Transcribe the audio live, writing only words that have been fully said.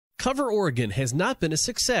Cover Oregon has not been a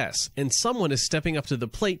success, and someone is stepping up to the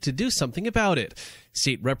plate to do something about it.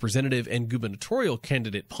 State Representative and gubernatorial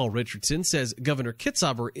candidate Paul Richardson says Governor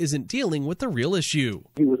Kitzhaber isn't dealing with the real issue.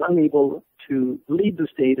 He was unable to lead the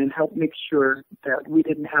state and help make sure that we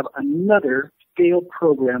didn't have another failed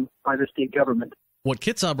program by the state government. What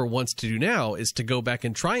Kitzhaber wants to do now is to go back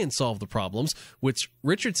and try and solve the problems, which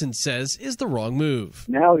Richardson says is the wrong move.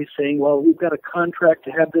 Now he's saying, well, we've got a contract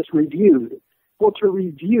to have this reviewed. Well, to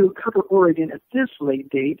review Cover Oregon at this late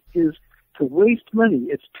date is to waste money.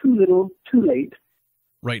 It's too little, too late.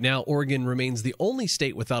 Right now, Oregon remains the only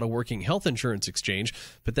state without a working health insurance exchange,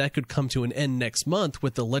 but that could come to an end next month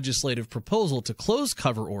with the legislative proposal to close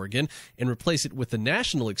Cover Oregon and replace it with the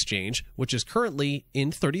national exchange, which is currently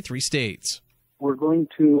in 33 states. We're going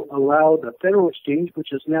to allow the federal exchange,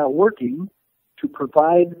 which is now working, to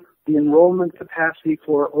provide the enrollment capacity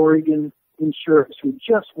for Oregon insurers who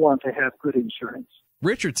just want to have good insurance.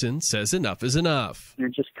 Richardson says enough is enough. There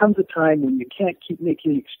just comes a time when you can't keep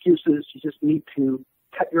making excuses. You just need to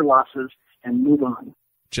cut your losses and move on.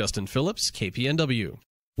 Justin Phillips, KPNW.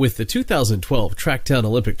 With the 2012 Tracktown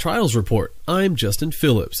Olympic Trials Report, I'm Justin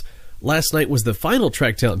Phillips. Last night was the final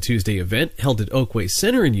Tracktown Tuesday event held at Oakway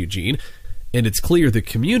Center in Eugene, and it's clear the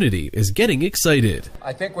community is getting excited.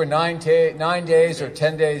 I think we're 9 days or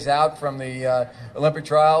 10 days out from the Olympic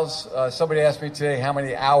trials. Somebody asked me today how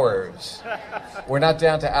many hours. We're not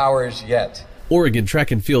down to hours yet. Oregon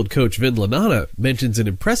track and field coach Vin Lanata mentions an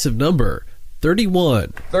impressive number,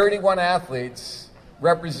 31. 31 athletes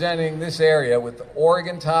representing this area with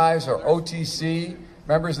Oregon ties or OTC.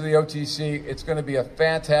 Members of the OTC, it's going to be a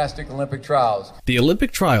fantastic Olympic trials. The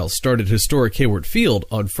Olympic trials start at historic Hayward Field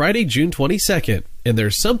on Friday, June 22nd, and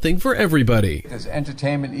there's something for everybody. There's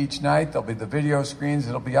entertainment each night. There'll be the video screens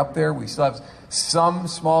that'll be up there. We still have some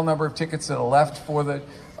small number of tickets that are left for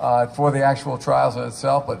the actual trials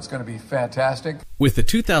itself, but it's going to be fantastic. With the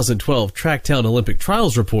 2012 Tracktown Olympic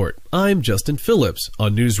Trials Report, I'm Justin Phillips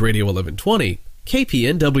on News Radio 1120,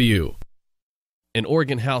 KPNW. An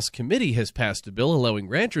Oregon House committee has passed a bill allowing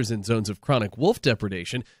ranchers in zones of chronic wolf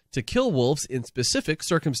depredation to kill wolves in specific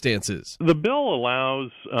circumstances. The bill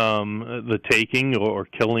allows the taking or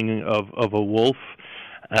killing of a wolf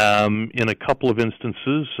in a couple of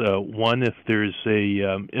instances. One, if there's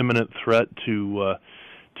a imminent threat to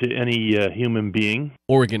any human being.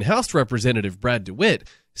 Oregon House Representative Brad DeWitt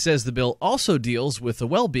says the bill also deals with the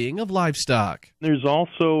well-being of livestock. There's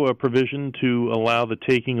also a provision to allow the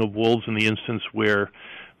taking of wolves in the instance where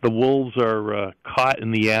the wolves are caught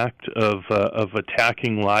in the act of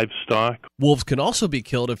attacking livestock. Wolves can also be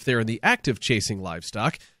killed if they're in the act of chasing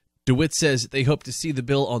livestock. DeWitt says they hope to see the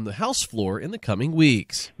bill on the House floor in the coming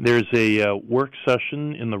weeks. There's a work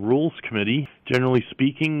session in the Rules Committee. Generally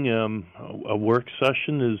speaking, a work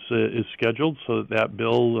session is scheduled so that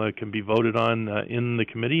bill can be voted on in the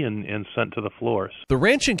committee and sent to the floor. The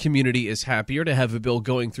ranching community is happier to have a bill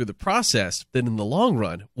going through the process that in the long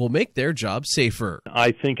run will make their job safer.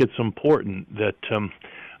 I think it's important that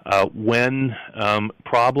when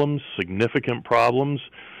significant problems,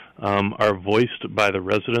 are voiced by the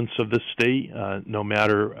residents of this state, no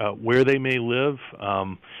matter where they may live,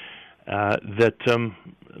 that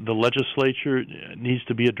the legislature needs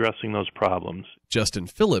to be addressing those problems. Justin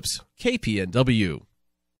Phillips, KPNW.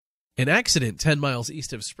 An accident 10 miles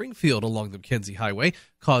east of Springfield along the McKenzie Highway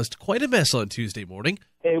caused quite a mess on Tuesday morning.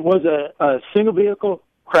 It was a single vehicle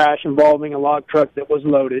crash involving a log truck that was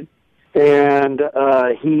loaded, and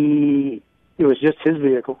it was just his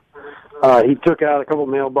vehicle. He took out a couple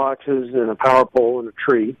mailboxes and a power pole and a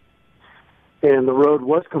tree, and the road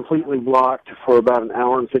was completely blocked for about an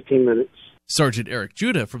hour and 15 minutes. Sergeant Eric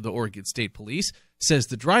Judah from the Oregon State Police says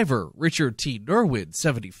the driver, Richard T. Norwood,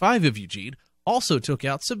 75 of Eugene, also took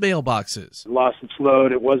out some mailboxes. It lost its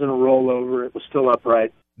load. It wasn't a rollover. It was still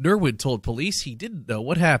upright. Norwood told police he didn't know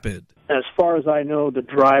what happened. As far as I know, the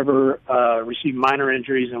driver received minor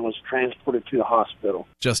injuries and was transported to the hospital.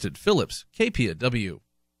 Justin Phillips, KPNW.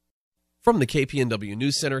 From the KPNW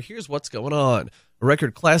News Center, here's what's going on. A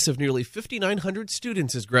record class of nearly 5,900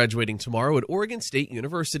 students is graduating tomorrow at Oregon State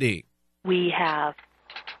University. We have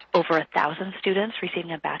over 1,000 students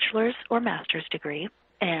receiving a bachelor's or master's degree,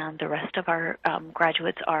 and the rest of our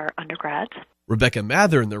graduates are undergrads. Rebecca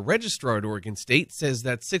Mathern, the registrar at Oregon State, says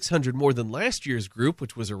that's 600 more than last year's group,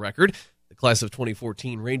 which was a record. The class of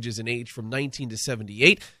 2014 ranges in age from 19 to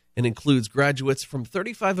 78 and includes graduates from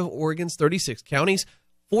 35 of Oregon's 36 counties,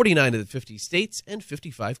 49 of the 50 states, and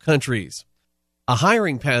 55 countries. A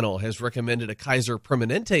hiring panel has recommended a Kaiser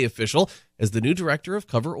Permanente official as the new director of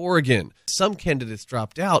Cover Oregon. Some candidates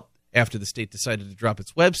dropped out after the state decided to drop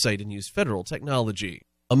its website and use federal technology.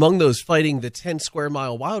 Among those fighting the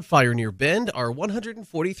 10-square-mile wildfire near Bend are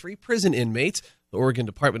 143 prison inmates. The Oregon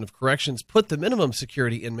Department of Corrections put the minimum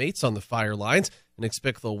security inmates on the fire lines and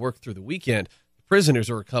expect they'll work through the weekend. The prisoners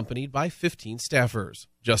are accompanied by 15 staffers.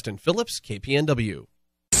 Justin Phillips, KPNW.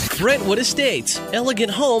 Brentwood Estates,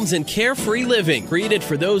 elegant homes and carefree living, created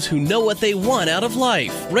for those who know what they want out of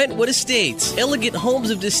life. Brentwood Estates, elegant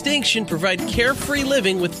homes of distinction provide carefree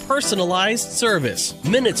living with personalized service.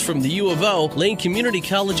 Minutes from the U of O, Lane Community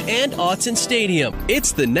College, and Autzen Stadium.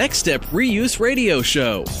 It's the Next Step Reuse Radio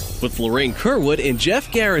Show with Lorraine Kerwood and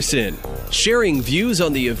Jeff Garrison, sharing views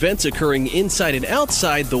on the events occurring inside and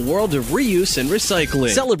outside the world of reuse and recycling.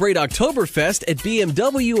 Celebrate Oktoberfest at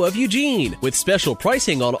BMW of Eugene with special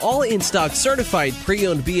pricing on all in-stock certified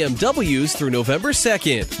pre-owned BMWs through November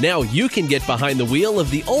 2nd. Now you can get behind the wheel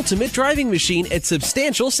of the ultimate driving machine at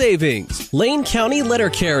substantial savings. Lane County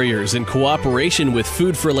Letter Carriers, in cooperation with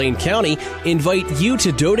Food for Lane County, invite you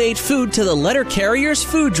to donate food to the Letter Carriers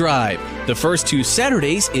Food Drive, the first 2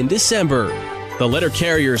 Saturdays in December. The Letter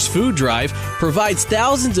Carriers Food Drive provides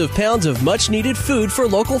thousands of pounds of much-needed food for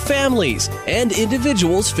local families and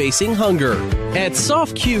individuals facing hunger. At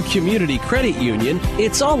SoftQ Community Credit Union,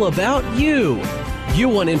 it's all about you. You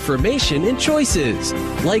want information and choices,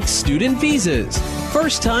 like student visas,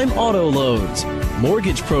 first-time auto loans,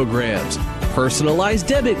 mortgage programs, personalized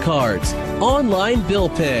debit cards, online bill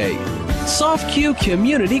pay. SoftQ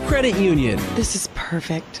Community Credit Union. This is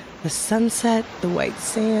perfect. The sunset, the white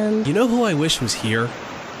sand. You know who I wish was here?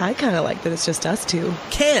 I kind of like that it's just us two.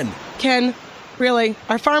 Ken! Ken, really?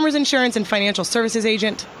 Our farmer's insurance and financial services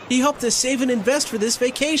agent? He helped us save and invest for this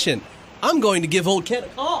vacation. I'm going to give old Ken a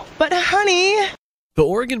call. But honey... The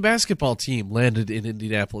Oregon basketball team landed in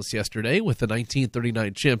Indianapolis yesterday with the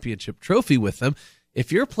 1939 championship trophy with them.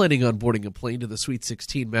 If you're planning on boarding a plane to the Sweet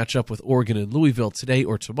 16 matchup with Oregon and Louisville today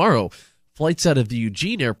or tomorrow, flights out of the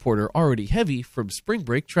Eugene airport are already heavy from spring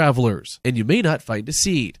break travelers, and you may not find a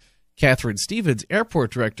seat. Catherine Stevens,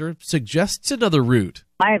 airport director, suggests another route.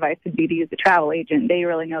 My advice would be to use a travel agent. They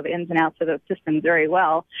really know the ins and outs of those systems very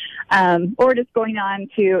well. Or just going on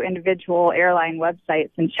to individual airline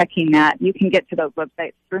websites and checking that. You can get to those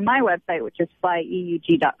websites through my website, which is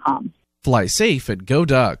flyeug.com. Fly safe and go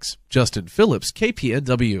Ducks. Justin Phillips,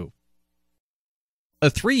 KPNW. A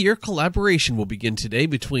 3-year collaboration will begin today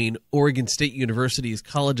between Oregon State University's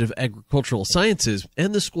College of Agricultural Sciences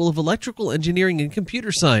and the School of Electrical Engineering and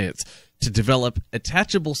Computer Science to develop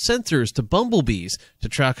attachable sensors to bumblebees to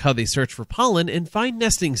track how they search for pollen and find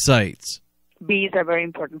nesting sites. Bees are very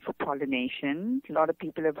important for pollination. A lot of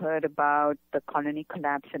people have heard about the colony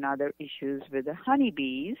collapse and other issues with the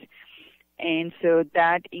honeybees. And so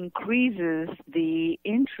that increases the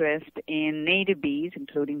interest in native bees,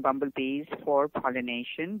 including bumblebees, for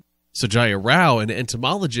pollination. Sujaya Rao, an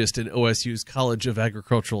entomologist in OSU's College of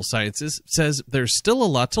Agricultural Sciences, says there's still a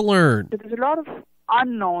lot to learn. So there's a lot of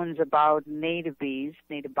unknowns about native bees,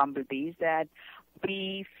 native bumblebees, that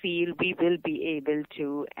we feel we will be able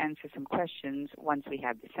to answer some questions once we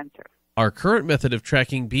have the sensor. Our current method of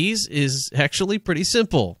tracking bees is actually pretty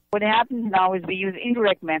simple. What happens now is we use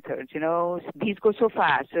indirect methods. Bees go so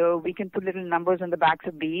fast, so we can put little numbers on the backs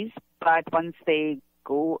of bees, but once they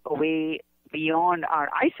go away beyond our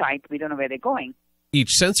eyesight, we don't know where they're going.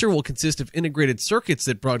 Each sensor will consist of integrated circuits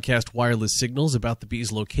that broadcast wireless signals about the bee's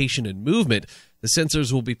location and movement. The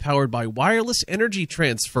sensors will be powered by wireless energy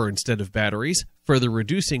transfer instead of batteries, further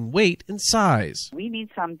reducing weight and size. We need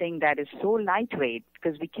something that is so lightweight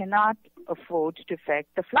because we cannot afford to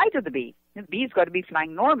affect the flight of the bee. The bee's got to be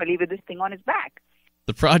flying normally with this thing on its back.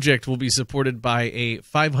 The project will be supported by a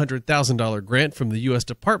 $500,000 grant from the U.S.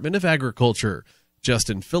 Department of Agriculture.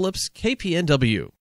 Justin Phillips, KPNW.